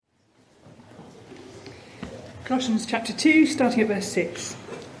Colossians chapter 2, starting at verse 6.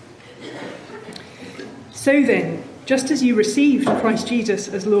 So then, just as you received Christ Jesus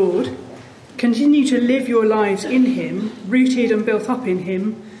as Lord, continue to live your lives in him, rooted and built up in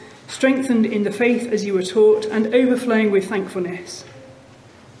him, strengthened in the faith as you were taught, and overflowing with thankfulness.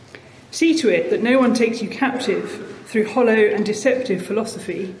 See to it that no one takes you captive through hollow and deceptive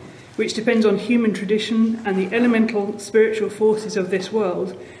philosophy, which depends on human tradition and the elemental spiritual forces of this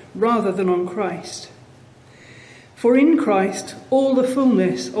world, rather than on Christ. For in Christ all the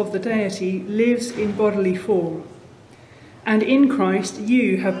fullness of the deity lives in bodily form, and in Christ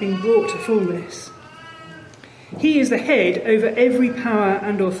you have been brought to fullness. He is the head over every power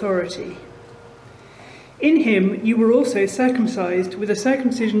and authority. In him you were also circumcised with a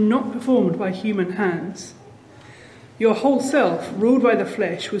circumcision not performed by human hands. Your whole self, ruled by the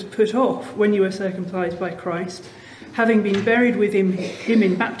flesh, was put off when you were circumcised by Christ, having been buried with him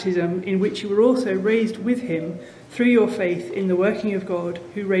in baptism, in which you were also raised with him through your faith in the working of God,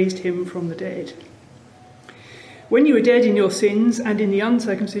 who raised him from the dead. When you were dead in your sins and in the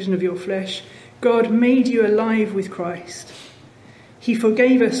uncircumcision of your flesh, God made you alive with Christ. He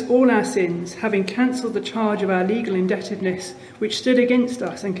forgave us all our sins, having cancelled the charge of our legal indebtedness, which stood against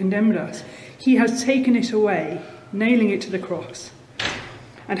us and condemned us. He has taken it away, nailing it to the cross.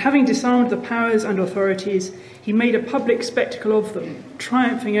 And having disarmed the powers and authorities, he made a public spectacle of them,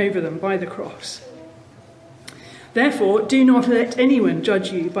 triumphing over them by the cross. Therefore, do not let anyone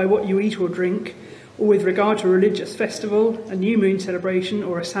judge you by what you eat or drink, or with regard to a religious festival, a new moon celebration,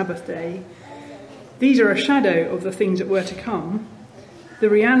 or a Sabbath day. These are a shadow of the things that were to come. The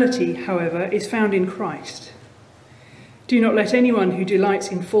reality, however, is found in Christ. Do not let anyone who delights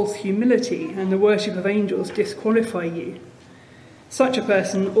in false humility and the worship of angels disqualify you. Such a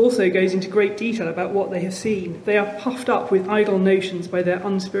person also goes into great detail about what they have seen. They are puffed up with idle notions by their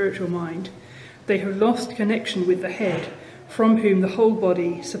unspiritual mind. They have lost connection with the head, from whom the whole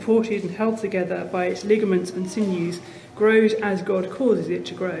body, supported and held together by its ligaments and sinews, grows as God causes it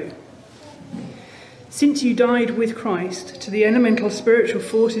to grow. Since you died with Christ to the elemental spiritual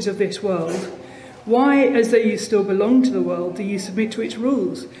forces of this world, why, as though you still belong to the world, do you submit to its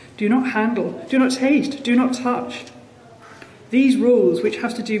rules? Do not handle, do not taste, do not touch. These rules, which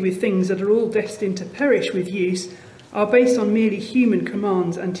have to do with things that are all destined to perish with use, are based on merely human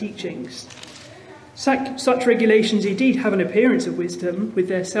commands and teachings. Such regulations indeed have an appearance of wisdom, with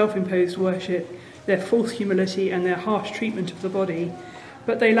their self-imposed worship, their false humility and their harsh treatment of the body,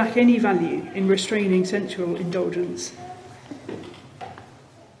 but they lack any value in restraining sensual indulgence.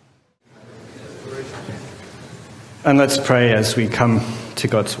 And let's pray as we come to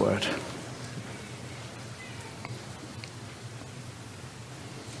God's word.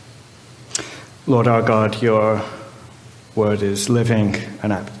 Lord our God, your word is living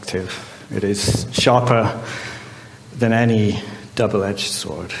and active. It is sharper than any double-edged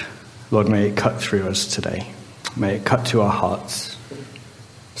sword. Lord, may it cut through us today. May it cut to our hearts.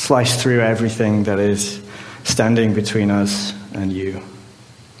 Slice through everything that is standing between us and you.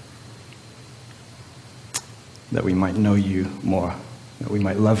 That we might know you more. That we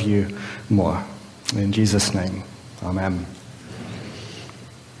might love you more. In Jesus' name, amen.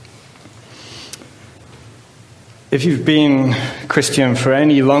 If you've been Christian for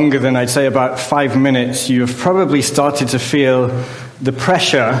any longer than I'd say about 5 minutes, you've probably started to feel the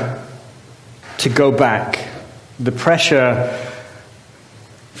pressure to go back. The pressure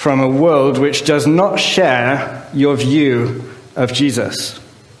from a world which does not share your view of Jesus.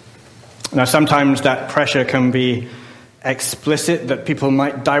 Now, sometimes that pressure can be explicit, that people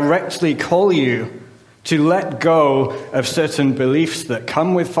might directly call you to let go of certain beliefs that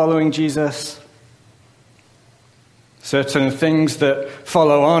come with following Jesus. Certain things that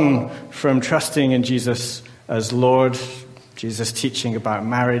follow on from trusting in Jesus as Lord, Jesus' teaching about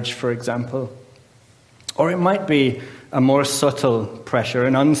marriage, for example. Or it might be a more subtle pressure,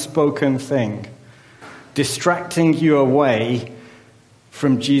 an unspoken thing, distracting you away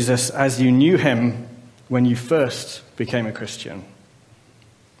from Jesus as you knew him when you first became a Christian.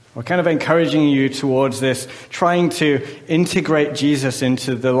 Or kind of encouraging you towards this, trying to integrate Jesus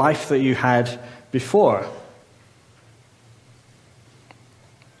into the life that you had before.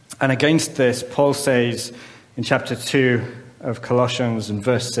 And against this, Paul says in chapter 2 of Colossians in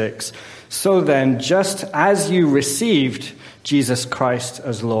verse 6, "So then, just as you received Jesus Christ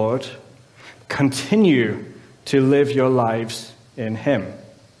as Lord, continue to live your lives in him."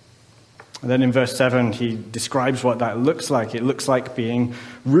 And then in verse 7, he describes what that looks like. It looks like being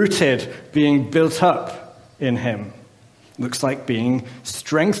rooted, being built up in him. It looks like being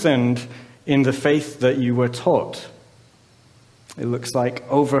strengthened in the faith that you were taught. It looks like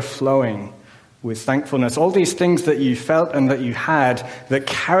overflowing with thankfulness. All these things that you felt and that you had that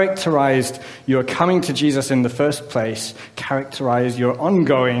characterized your coming to Jesus in the first place, characterize your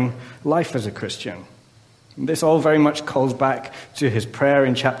ongoing life as a Christian. And this all very much calls back to his prayer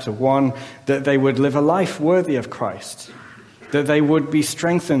in chapter 1, that they would live a life worthy of Christ, that they would be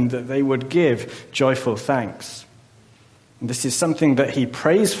strengthened, that they would give joyful thanks. And this is something that he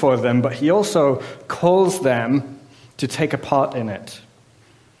prays for them, but he also calls them to take a part in it.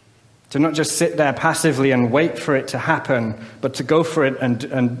 To not just sit there passively and wait for it to happen, but to go for it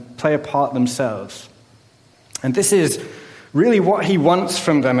and play a part themselves. And this is really what he wants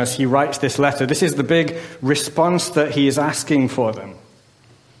from them as he writes this letter. This is the big response that he is asking for them.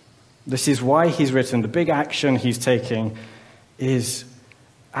 This is why he's written. The big action he's taking is,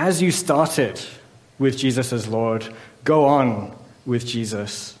 as you started with Jesus as Lord, go on with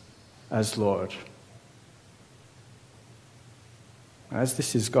Jesus as Lord. As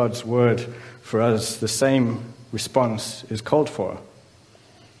this is God's word for us, the same response is called for.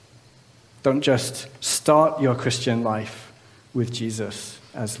 Don't just start your Christian life with Jesus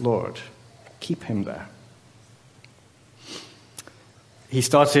as Lord. Keep him there. He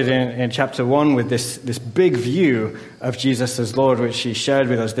started in chapter 1 with this big view of Jesus as Lord, which he shared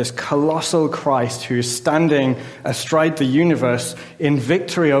with us, this colossal Christ who is standing astride the universe in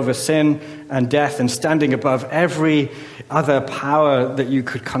victory over sin and death and standing above every other power that you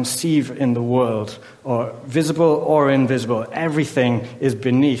could conceive in the world, or visible or invisible. Everything is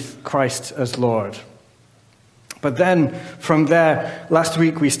beneath Christ as Lord. But then from there, last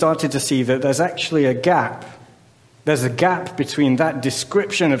week we started to see that there's actually a gap. There's a gap between that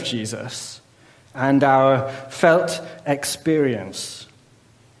description of Jesus and our felt experience.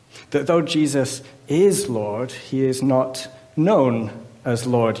 That though Jesus is Lord, he is not known as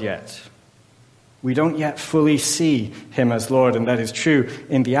Lord yet. We don't yet fully see him as Lord, and that is true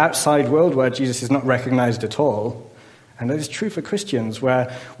in the outside world where Jesus is not recognized at all. And that is true for Christians,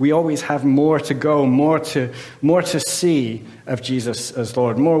 where we always have more to go, more to see of Jesus as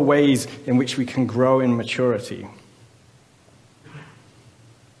Lord, more ways in which we can grow in maturity.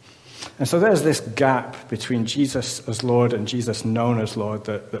 And so there's this gap between Jesus as Lord and Jesus known as Lord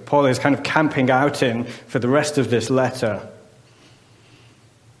that Paul is kind of camping out in for the rest of this letter.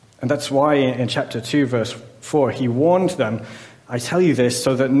 And that's why in chapter 2, verse 4, he warned them, I tell you this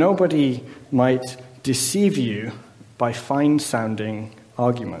so that nobody might deceive you by fine-sounding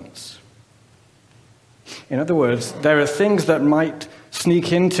arguments. In other words, there are things that might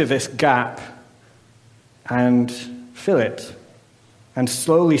sneak into this gap and fill it, and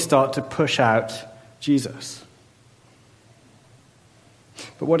slowly start to push out Jesus.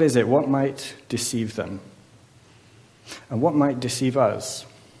 But what is it? What might deceive them? And what might deceive us?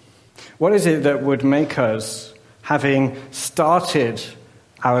 What is it that would make us, having started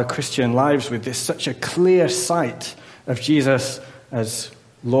our Christian lives with this such a clear sight of Jesus as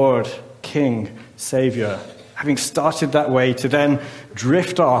Lord, King, Savior, having started that way, to then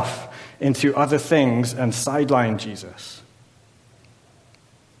drift off into other things and sideline Jesus?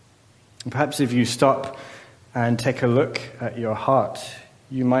 Perhaps if you stop and take a look at your heart,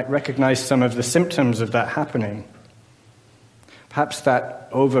 you might recognize some of the symptoms of that happening. Perhaps that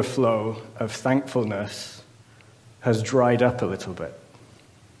overflow of thankfulness has dried up a little bit.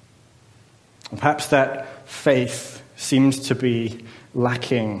 Perhaps that faith seems to be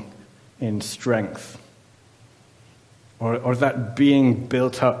lacking in strength. Or that being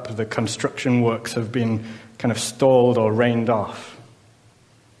built up, the construction works have been kind of stalled or rained off.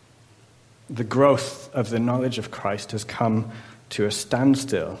 The growth of the knowledge of Christ has come to a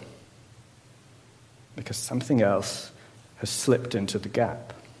standstill because something else has slipped into the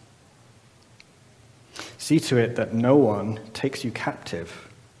gap. See to it that no one takes you captive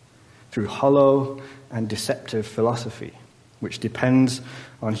through hollow and deceptive philosophy, which depends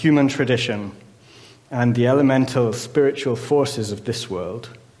on human tradition and the elemental spiritual forces of this world,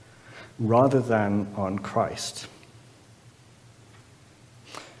 rather than on Christ.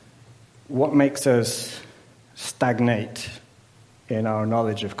 What makes us stagnate in our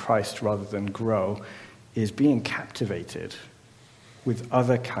knowledge of Christ rather than grow is being captivated with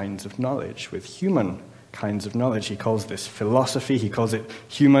other kinds of knowledge, with human kinds of knowledge. He calls this philosophy, he calls it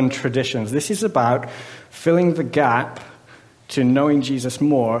human traditions. This is about filling the gap to knowing Jesus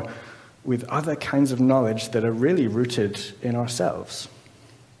more with other kinds of knowledge that are really rooted in ourselves.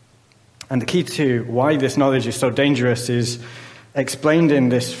 And the key to why this knowledge is so dangerous is explained in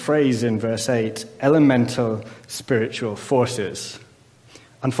this phrase in verse 8, elemental spiritual forces.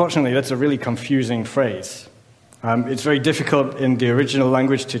 Unfortunately, that's a really confusing phrase. It's very difficult in the original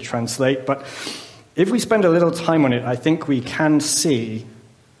language to translate, but if we spend a little time on it, I think we can see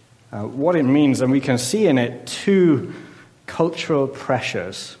what it means, and we can see in it two cultural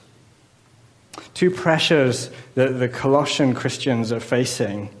pressures. Two pressures that the Colossian Christians are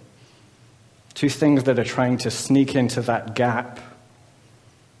facing. Two things that are trying to sneak into that gap.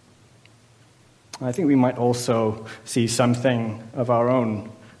 I think we might also see something of our own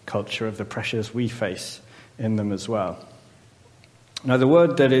culture, of the pressures we face in them as well. Now, the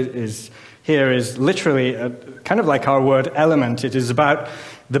word that is here is literally kind of like our word element. It is about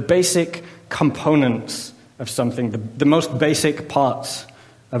the basic components of something, the most basic parts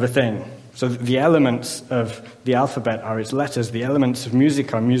of a thing. So the elements of the alphabet are its letters. The elements of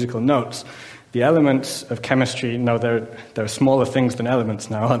music are musical notes. The elements of chemistry, no, they're smaller things than elements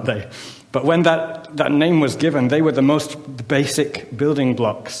now, aren't they? But when that name was given, they were the most basic building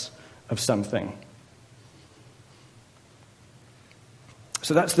blocks of something.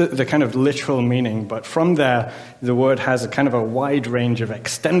 So that's the kind of literal meaning, but from there, the word has a kind of a wide range of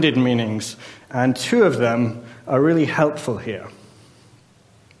extended meanings, and two of them are really helpful here.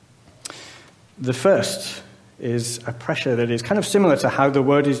 The first is a pressure that is kind of similar to how the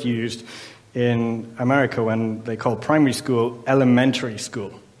word is used in America when they call primary school elementary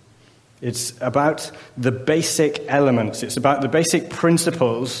school. It's about the basic elements. It's about the basic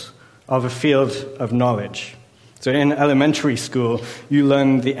principles of a field of knowledge. So in elementary school, you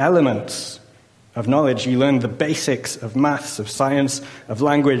learn the elements of knowledge. You learn the basics of maths, of science, of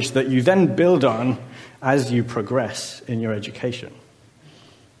language that you then build on as you progress in your education.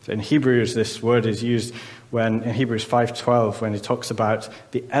 So in Hebrews, this word is used in Hebrews 5:12, when it talks about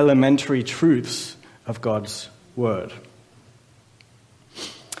the elementary truths of God's word.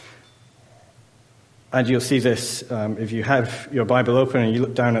 And you'll see this, if you have your Bible open and you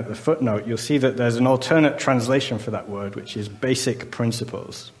look down at the footnote, you'll see that there's an alternate translation for that word, which is basic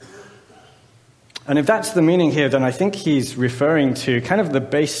principles. And if that's the meaning here, then I think he's referring to kind of the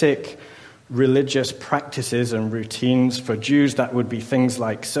basic religious practices and routines. For Jews, that would be things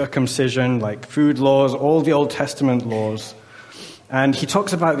like circumcision, like food laws, all the Old Testament laws. And he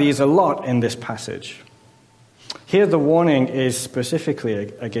talks about these a lot in this passage. Here the warning is specifically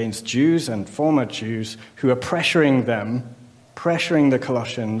against Jews and former Jews who are pressuring the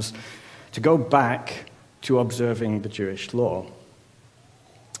Colossians to go back to observing the Jewish law.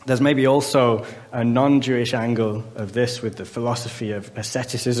 There's maybe also a non-Jewish angle of this with the philosophy of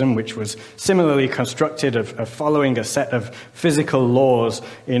asceticism, which was similarly constructed of following a set of physical laws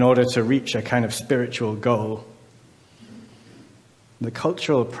in order to reach a kind of spiritual goal. The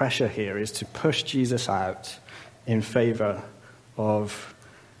cultural pressure here is to push Jesus out in favor of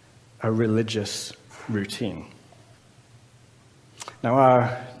a religious routine. Now,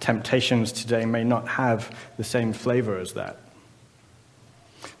 our temptations today may not have the same flavor as that.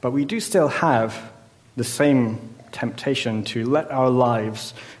 But we do still have the same temptation to let our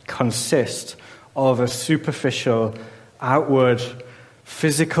lives consist of a superficial, outward,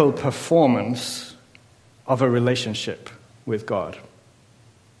 physical performance of a relationship with God.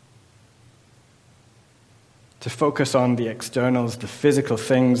 To focus on the externals, the physical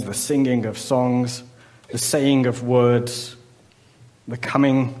things, the singing of songs, the saying of words, the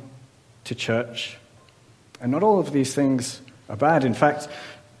coming to church. And not all of these things are bad. In fact,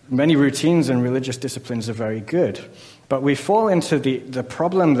 many routines and religious disciplines are very good. But we fall into the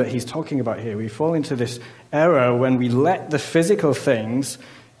problem that he's talking about here. We fall into this error when we let the physical things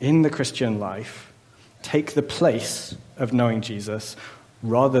in the Christian life take the place of knowing Jesus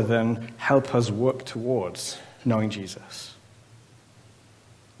rather than help us work towards knowing Jesus.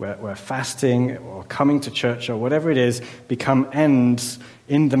 Where fasting or coming to church or whatever it is become ends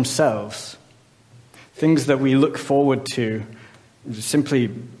in themselves. Things that we look forward to simply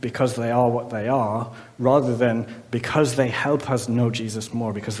because they are what they are, rather than because they help us know Jesus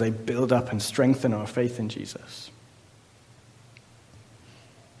more, because they build up and strengthen our faith in Jesus.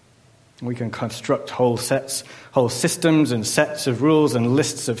 We can construct whole systems and sets of rules and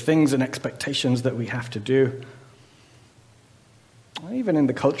lists of things and expectations that we have to do. Even in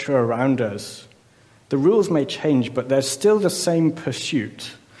the culture around us, the rules may change, but there's still the same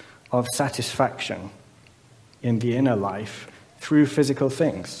pursuit of satisfaction in the inner life through physical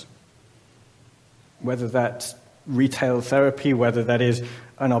things. Whether that's retail therapy, whether that is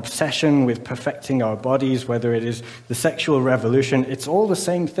an obsession with perfecting our bodies, whether it is the sexual revolution, it's all the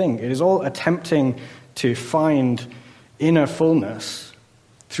same thing. It is all attempting to find inner fullness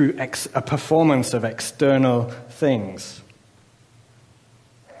through a performance of external things.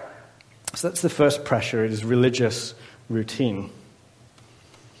 So that's the first pressure, it is religious routine.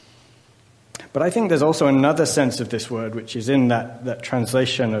 But I think there's also another sense of this word, which is in that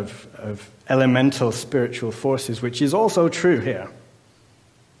translation of elemental spiritual forces, which is also true here.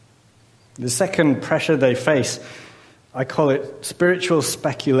 The second pressure they face, I call it spiritual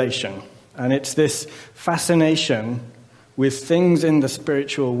speculation. And it's this fascination with things in the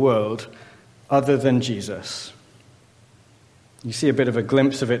spiritual world other than Jesus. You see a bit of a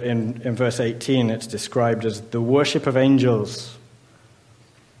glimpse of it in verse 18. It's described as the worship of angels.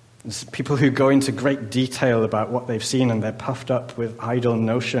 It's people who go into great detail about what they've seen, and they're puffed up with idle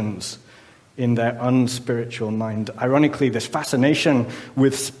notions in their unspiritual mind. Ironically, this fascination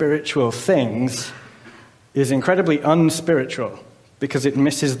with spiritual things is incredibly unspiritual because it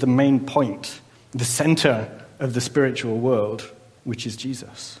misses the main point, the center of the spiritual world, which is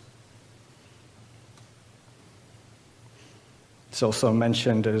Jesus. It's also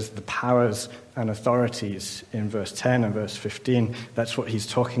mentioned as the powers and authorities in verse 10 and verse 15. That's what he's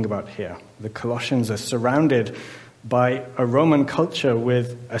talking about here. The Colossians are surrounded by a Roman culture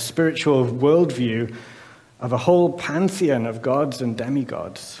with a spiritual worldview of a whole pantheon of gods and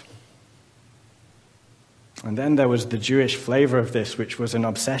demigods. And then there was the Jewish flavor of this, which was an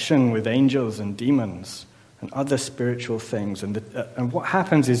obsession with angels and demons and other spiritual things. And what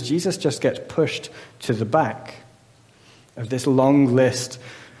happens is Jesus just gets pushed to the back of this long list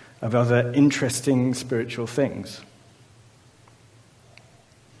of other interesting spiritual things.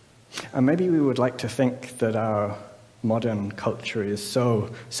 And maybe we would like to think that our modern culture is so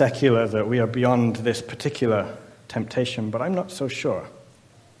secular that we are beyond this particular temptation, but I'm not so sure.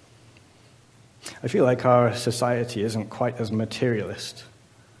 I feel like our society isn't quite as materialist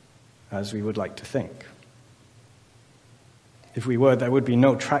as we would like to think. If we were, there would be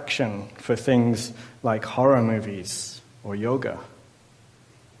no traction for things like horror movies or yoga.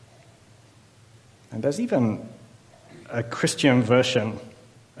 And there's even a Christian version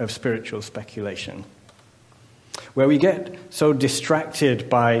of spiritual speculation, where we get so distracted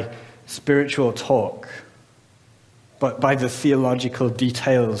by spiritual talk, but by the theological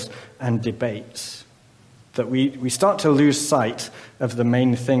details and debates, that we start to lose sight of the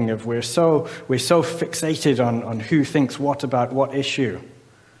main thing of we're so fixated on who thinks what about what issue,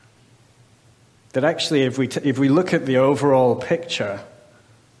 that actually if we look at the overall picture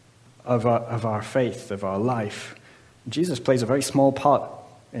of our faith, of our life, Jesus plays a very small part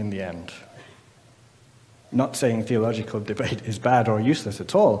in the end. Not saying theological debate is bad or useless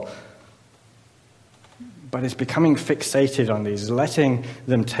at all, but it's becoming fixated on these, letting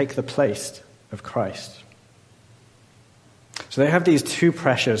them take the place of Christ. So they have these two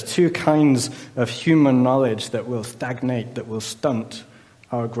pressures, two kinds of human knowledge that will stagnate, that will stunt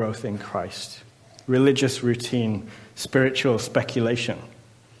our growth in Christ. Religious routine, spiritual speculation.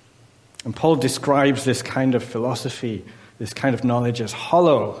 And Paul describes this kind of philosophy, this kind of knowledge as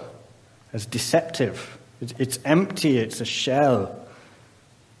hollow, as deceptive. It's empty, it's a shell.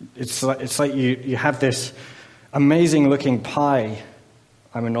 It's like you have this amazing-looking pie.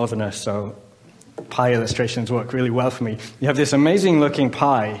 I'm a northerner, so pie illustrations work really well for me. You have this amazing-looking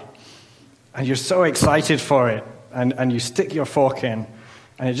pie, and you're so excited for it, and you stick your fork in,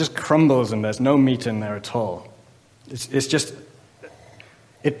 and it just crumbles, and there's no meat in there at all. It's just,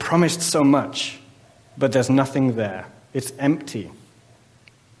 it promised so much, but there's nothing there. It's empty.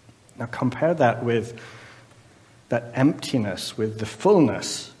 Now compare that with that emptiness, with the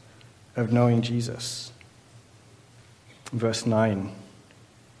fullness of knowing Jesus. Verse 9.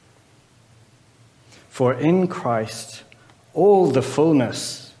 For in Christ all the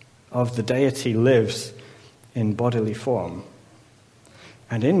fullness of the deity lives in bodily form.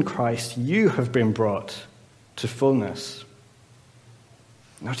 And in Christ you have been brought to fullness.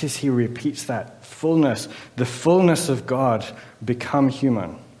 Notice he repeats that fullness, the fullness of God become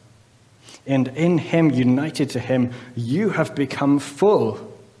human. And in him, united to him, you have become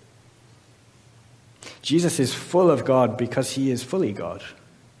full. Jesus is full of God because he is fully God.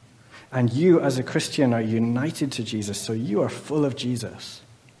 And you as a Christian are united to Jesus, so you are full of Jesus.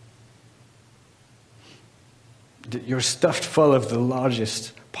 You're stuffed full of the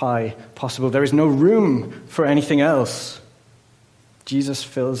largest pie possible. There is no room for anything else. Jesus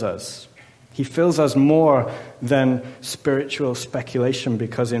fills us. He fills us more than spiritual speculation,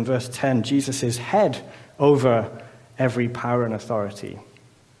 because in verse 10, Jesus is head over every power and authority.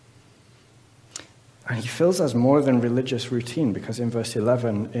 And he fills us more than religious routine, because in verse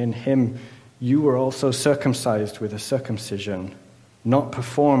 11, in him you were also circumcised with a circumcision, not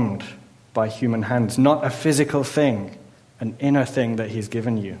performed by human hands, not a physical thing, an inner thing that he's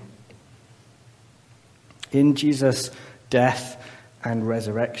given you. In Jesus' death and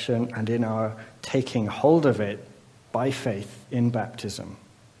resurrection, and in our taking hold of it by faith in baptism,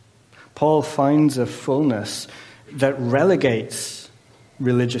 Paul finds a fullness that relegates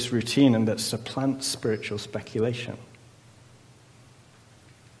religious routine and that supplants spiritual speculation.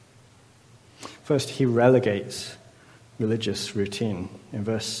 First, he relegates religious routine in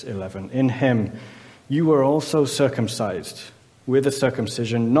verse 11. In him, you were also circumcised with a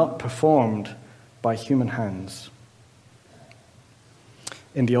circumcision not performed by human hands.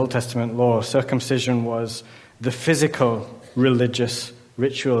 In the Old Testament law, circumcision was the physical religious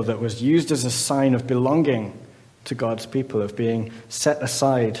ritual that was used as a sign of belonging to God's people, of being set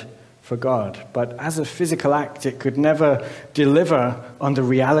aside for God. But as a physical act, it could never deliver on the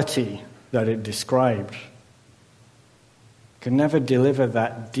reality that it described. It could never deliver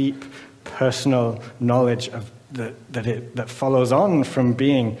that deep personal knowledge of that follows on from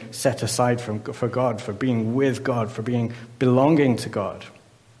being set aside for God, for being with God, for being belonging to God.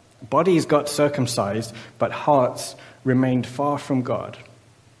 Bodies got circumcised, but hearts remained far from God.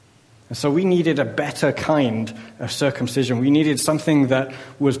 And so we needed a better kind of circumcision. We needed something that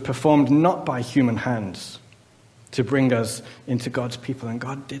was performed not by human hands to bring us into God's people, and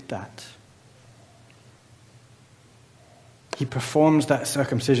God did that. He performs that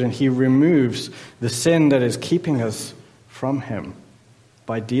circumcision. He removes the sin that is keeping us from him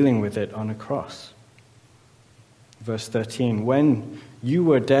by dealing with it on a cross. Verse 13, when you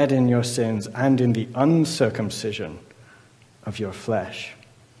were dead in your sins and in the uncircumcision of your flesh,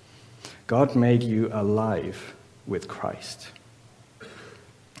 God made you alive with Christ.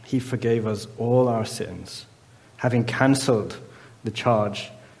 He forgave us all our sins, having cancelled the charge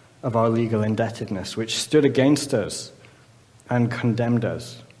of our legal indebtedness, which stood against us and condemned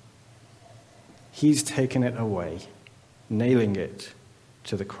us. He's taken it away, nailing it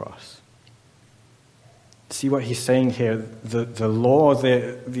to the cross. See what he's saying here? The law,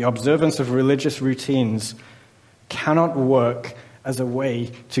 the observance of religious routines cannot work as a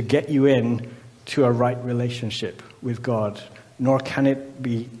way to get you in to a right relationship with God, nor can it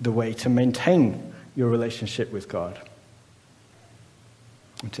be the way to maintain your relationship with God.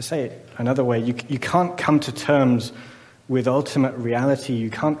 And to say it another way, you can't come to terms with ultimate reality. You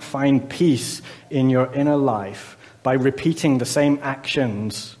can't find peace in your inner life by repeating the same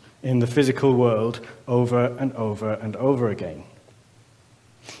actions in the physical world over and over and over again.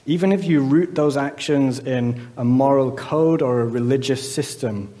 Even if you root those actions in a moral code or a religious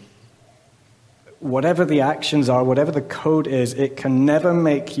system, whatever the actions are, whatever the code is, it can never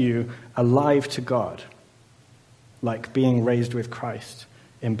make you alive to God like being raised with Christ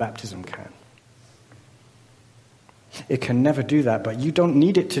in baptism can. It can never do that, but you don't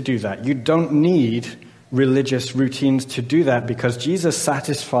need it to do that. You don't need religious routines to do that, because Jesus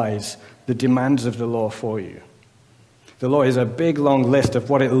satisfies the demands of the law for you. The law is a big, long list of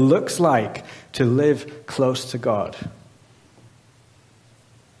what it looks like to live close to God.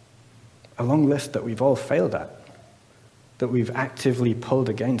 A long list that we've all failed at, that we've actively pulled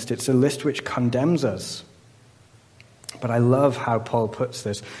against. It's a list which condemns us. But I love how Paul puts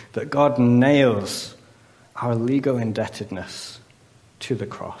this, that God nails our legal indebtedness to the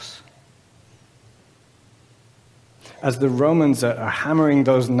cross. As the Romans are hammering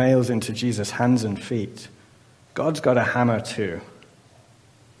those nails into Jesus' hands and feet, God's got a hammer too.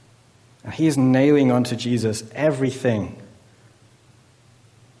 And he is nailing onto Jesus everything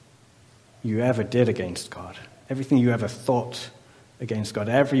you ever did against God, everything you ever thought against God,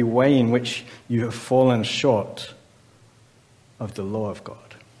 every way in which you have fallen short of the law of God.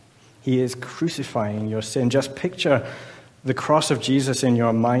 He is crucifying your sin. Just picture the cross of Jesus in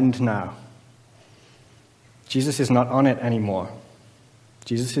your mind now. Jesus is not on it anymore.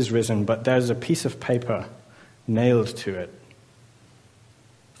 Jesus is risen, but there's a piece of paper nailed to it.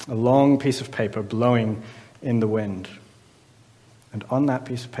 A long piece of paper blowing in the wind. And on that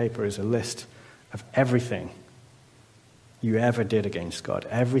piece of paper is a list of everything you ever did against God.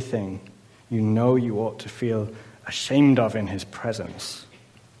 Everything you know you ought to feel ashamed of in his presence.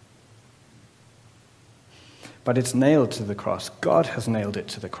 But it's nailed to the cross. God has nailed it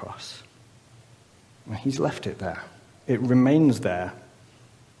to the cross. And he's left it there. It remains there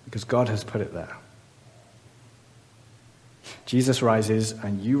because God has put it there. Jesus rises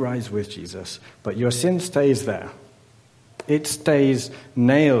and you rise with Jesus, but your sin stays there. It stays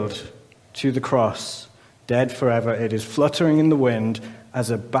nailed to the cross, dead forever. It is fluttering in the wind as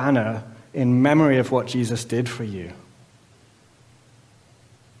a banner in memory of what Jesus did for you.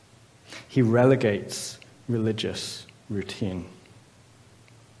 He relegates religious routine.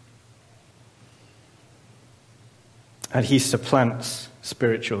 And he supplants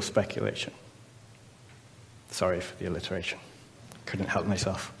spiritual speculation. Sorry for the alliteration. Couldn't help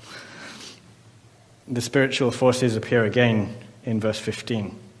myself. The spiritual forces appear again in verse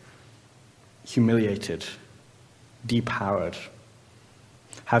 15. Humiliated, depowered,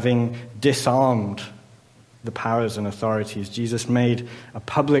 having disarmed the powers and authorities. Jesus made a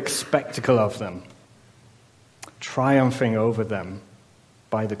public spectacle of them, triumphing over them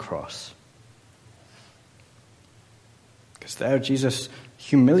by the cross. Because there Jesus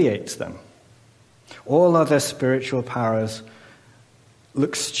humiliates them. All other spiritual powers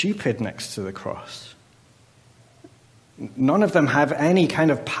look stupid next to the cross. None of them have any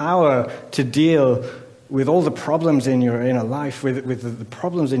kind of power to deal with all the problems in your inner life, with the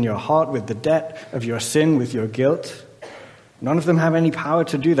problems in your heart, with the debt of your sin, with your guilt. None of them have any power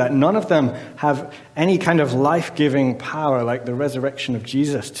to do that. None of them have any kind of life-giving power like the resurrection of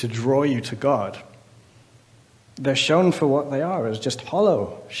Jesus to draw you to God. They're shown for what they are, as just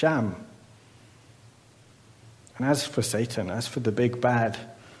hollow, sham. And as for Satan, as for the big bad,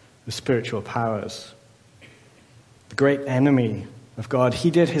 the spiritual powers, the great enemy of God,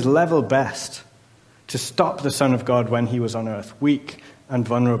 he did his level best to stop the Son of God when he was on earth, weak and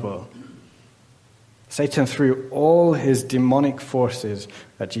vulnerable. Satan threw all his demonic forces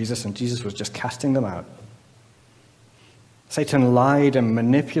at Jesus, and Jesus was just casting them out. Satan lied and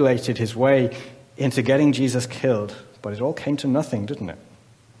manipulated his way into getting Jesus killed, but it all came to nothing, didn't it?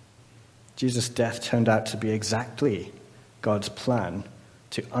 Jesus' death turned out to be exactly God's plan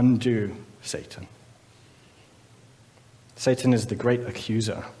to undo Satan. Satan is the great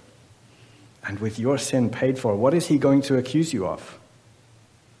accuser. And with your sin paid for, what is he going to accuse you of?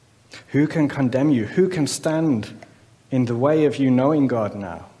 Who can condemn you? Who can stand in the way of you knowing God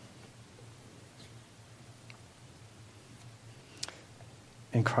now?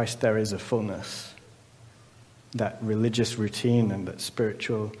 In Christ there is a fullness that religious routine and that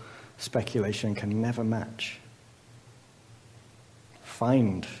spiritual speculation can never match.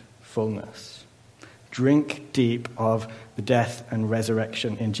 Find fullness. Drink deep of the death and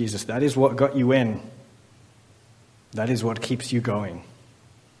resurrection in Jesus. That is what got you in. That is what keeps you going.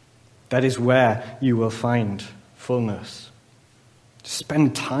 That is where you will find fullness.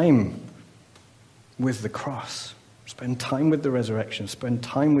 Spend time with the cross. Spend time with the resurrection. Spend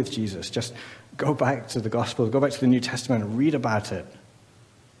time with Jesus. Just go back to the gospel. Go back to the New Testament and read about it.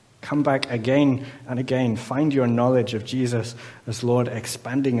 Come back again and again. Find your knowledge of Jesus as Lord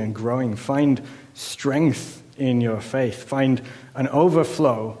expanding and growing. Find strength in your faith. Find an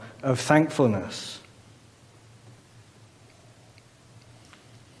overflow of thankfulness.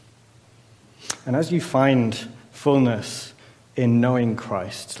 And as you find fullness in knowing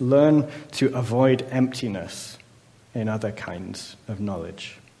Christ, learn to avoid emptiness in other kinds of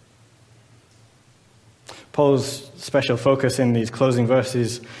knowledge. Paul's special focus in these closing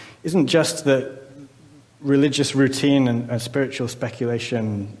verses isn't just that religious routine and spiritual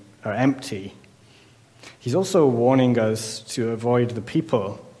speculation are empty. He's also warning us to avoid the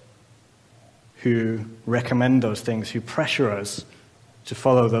people who recommend those things, who pressure us to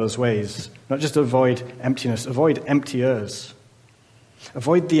follow those ways. Not just avoid emptiness, avoid emptiers.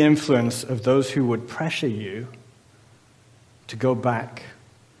 Avoid the influence of those who would pressure you to go back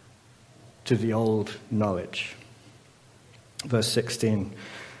to the old knowledge. Verse 16.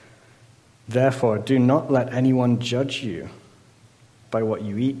 Therefore, do not let anyone judge you by what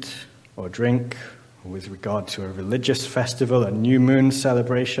you eat or drink, or with regard to a religious festival, a new moon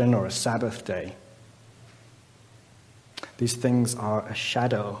celebration, or a Sabbath day. These things are a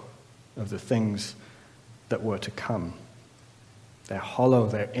shadow of the things that were to come. They're hollow,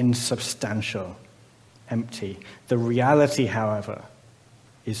 they're insubstantial, empty. The reality, however,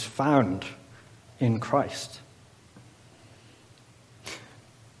 is found in Christ.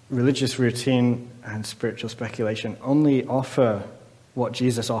 Religious routine and spiritual speculation only offer what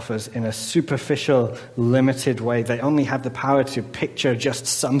Jesus offers in a superficial, limited way. They only have the power to picture just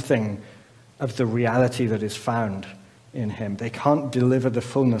something of the reality that is found in him. They can't deliver the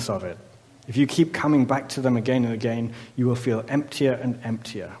fullness of it. If you keep coming back to them again and again, you will feel emptier and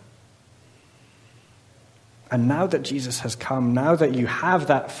emptier. And now that Jesus has come, now that you have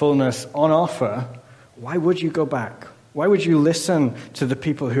that fullness on offer, why would you go back? Why would you listen to the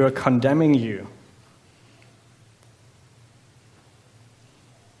people who are condemning you?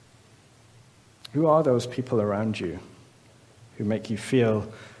 Who are those people around you who make you feel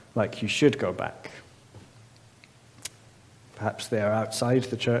like you should go back? Perhaps they are outside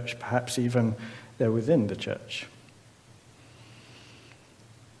the church, perhaps even they're within the church.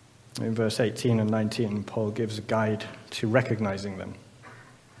 In verse 18 and 19, Paul gives a guide to recognizing them.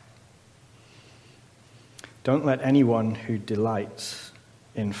 Don't let anyone who delights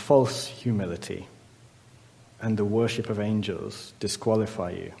in false humility and the worship of angels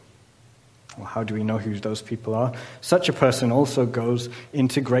disqualify you. Well, how do we know who those people are? Such a person also goes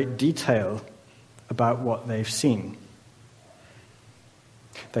into great detail about what they've seen.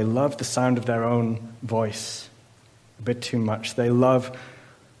 They love the sound of their own voice a bit too much. They love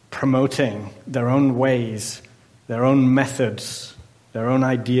promoting their own ways, their own methods, their own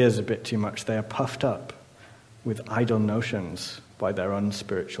ideas a bit too much. They are puffed up with idle notions by their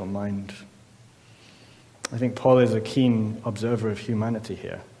unspiritual mind. I think Paul is a keen observer of humanity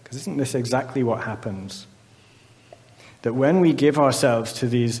here, because isn't this exactly what happens? That when we give ourselves to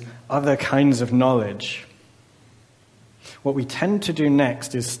these other kinds of knowledge, what we tend to do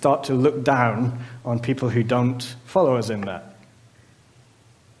next is start to look down on people who don't follow us in that.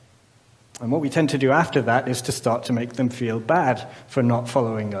 And what we tend to do after that is to start to make them feel bad for not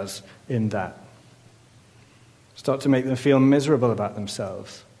following us in that. Start to make them feel miserable about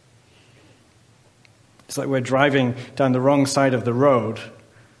themselves. It's like we're driving down the wrong side of the road,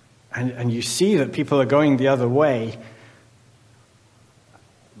 and you see that people are going the other way.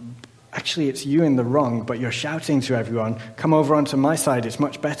 Actually, it's you in the wrong, but you're shouting to everyone, "Come over onto my side, it's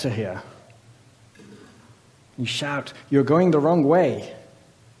much better here." You shout, "You're going the wrong way."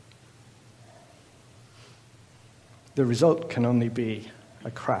 The result can only be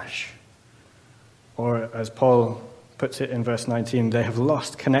a crash. Or, as Paul puts it in verse 19, they have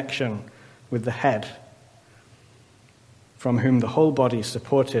lost connection with the head, from whom the whole body,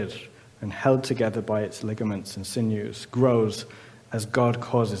 supported and held together by its ligaments and sinews, grows as God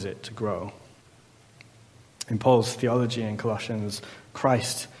causes it to grow. In Paul's theology in Colossians,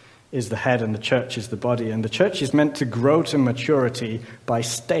 Christ is the head and the church is the body, and the church is meant to grow to maturity by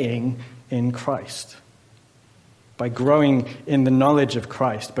staying in Christ, by growing in the knowledge of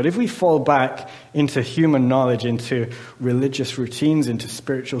Christ. But if we fall back into human knowledge, into religious routines, into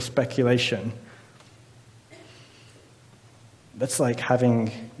spiritual speculation, that's like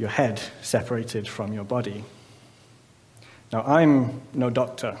having your head separated from your body. Now, I'm no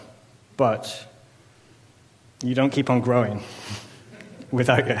doctor, but you don't keep on growing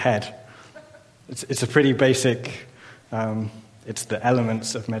without your head. It's a pretty basic, it's the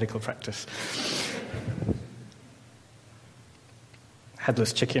elements of medical practice.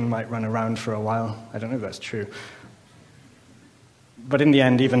 Headless chicken might run around for a while. I don't know if that's true. But in the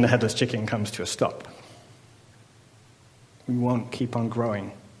end, even the headless chicken comes to a stop. We won't keep on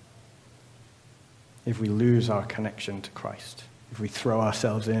growing if we lose our connection to Christ. If we throw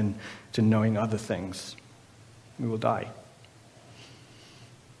ourselves in to knowing other things, we will die.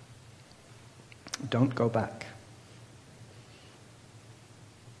 Don't go back.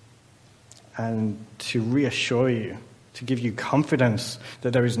 And to reassure you, to give you confidence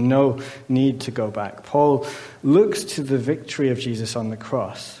that there is no need to go back, Paul looks to the victory of Jesus on the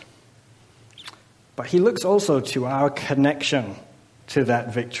cross, but he looks also to our connection to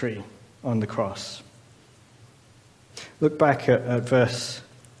that victory on the cross. Look back at verse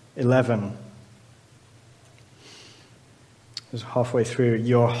 11. It's halfway through.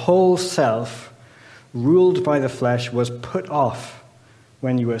 Your whole self, ruled by the flesh, was put off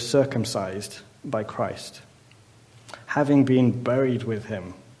when you were circumcised by Christ, having been buried with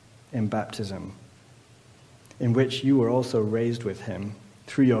him in baptism, in which you were also raised with him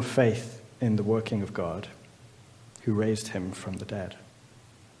through your faith in the working of God, who raised him from the dead.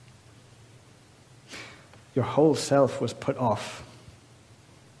 Your whole self was put off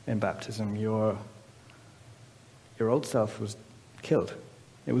in baptism. Your old self was killed.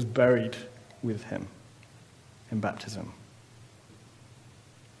 It was buried with him in baptism.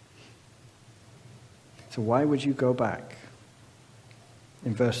 So why would you go back?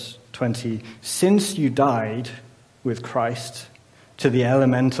 In verse 20, since you died with Christ to the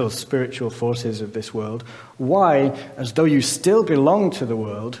elemental spiritual forces of this world, why, as though you still belong to the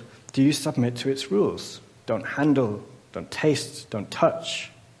world, do you submit to its rules? Don't handle, don't taste, don't touch.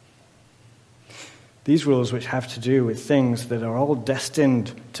 These rules, which have to do with things that are all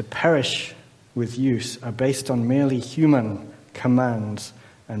destined to perish with use, are based on merely human commands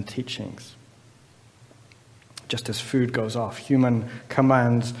and teachings. Just as food goes off, human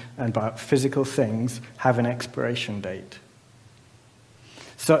commands about physical things have an expiration date.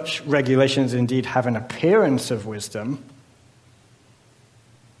 Such regulations indeed have an appearance of wisdom,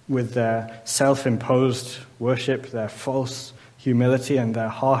 with their self-imposed worship, their false humility, and their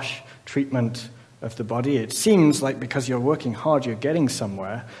harsh treatment of the body. It seems like because you're working hard, you're getting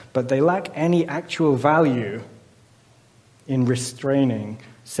somewhere, but they lack any actual value in restraining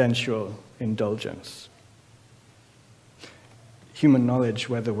sensual indulgence. Human knowledge,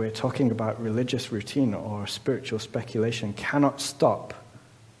 whether we're talking about religious routine or spiritual speculation, cannot stop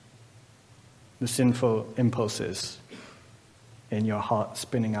the sinful impulses in your heart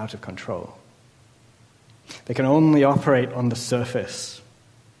spinning out of control. They can only operate on the surface.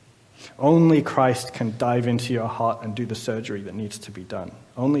 Only Christ can dive into your heart and do the surgery that needs to be done.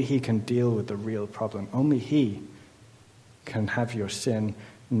 Only he can deal with the real problem. Only he can have your sin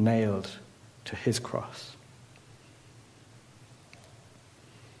nailed to his cross.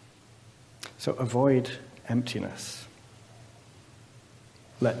 So avoid emptiness.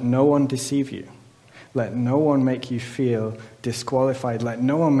 Let no one deceive you. Let no one make you feel disqualified. Let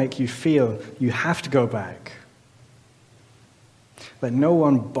no one make you feel you have to go back. Let no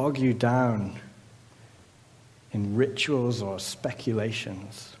one bog you down in rituals or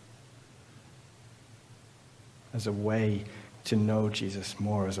speculations as a way to know Jesus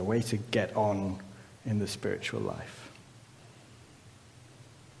more, as a way to get on in the spiritual life.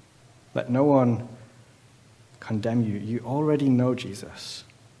 Let no one condemn you. You already know Jesus.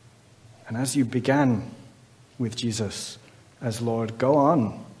 And as you began with Jesus as Lord, go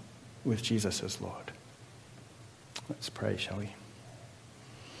on with Jesus as Lord. Let's pray, shall we?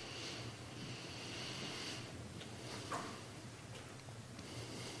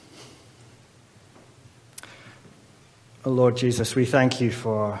 Oh Lord Jesus, we thank you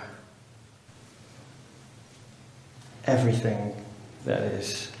for everything that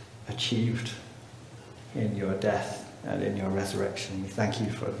is achieved in your death and in your resurrection. We thank you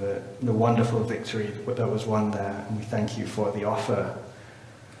for the wonderful victory that was won there, and we thank you for the offer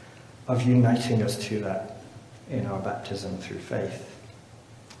of uniting us to that in our baptism through faith.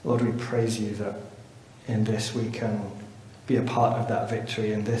 Lord, we praise you that in this we can be a part of that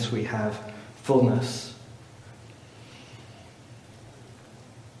victory. In this we have fullness.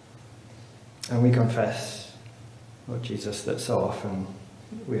 And we confess, Lord Jesus, that so often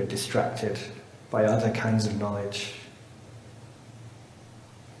we are distracted by other kinds of knowledge.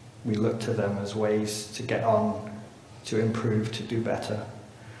 We look to them as ways to get on, to improve, to do better.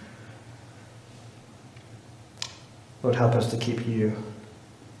 Lord, help us to keep you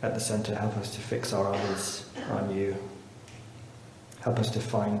at the center. Help us to fix our eyes on you. Help us to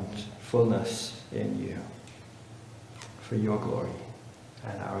find fullness in you for your glory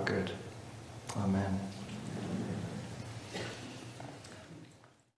and our good. Amen.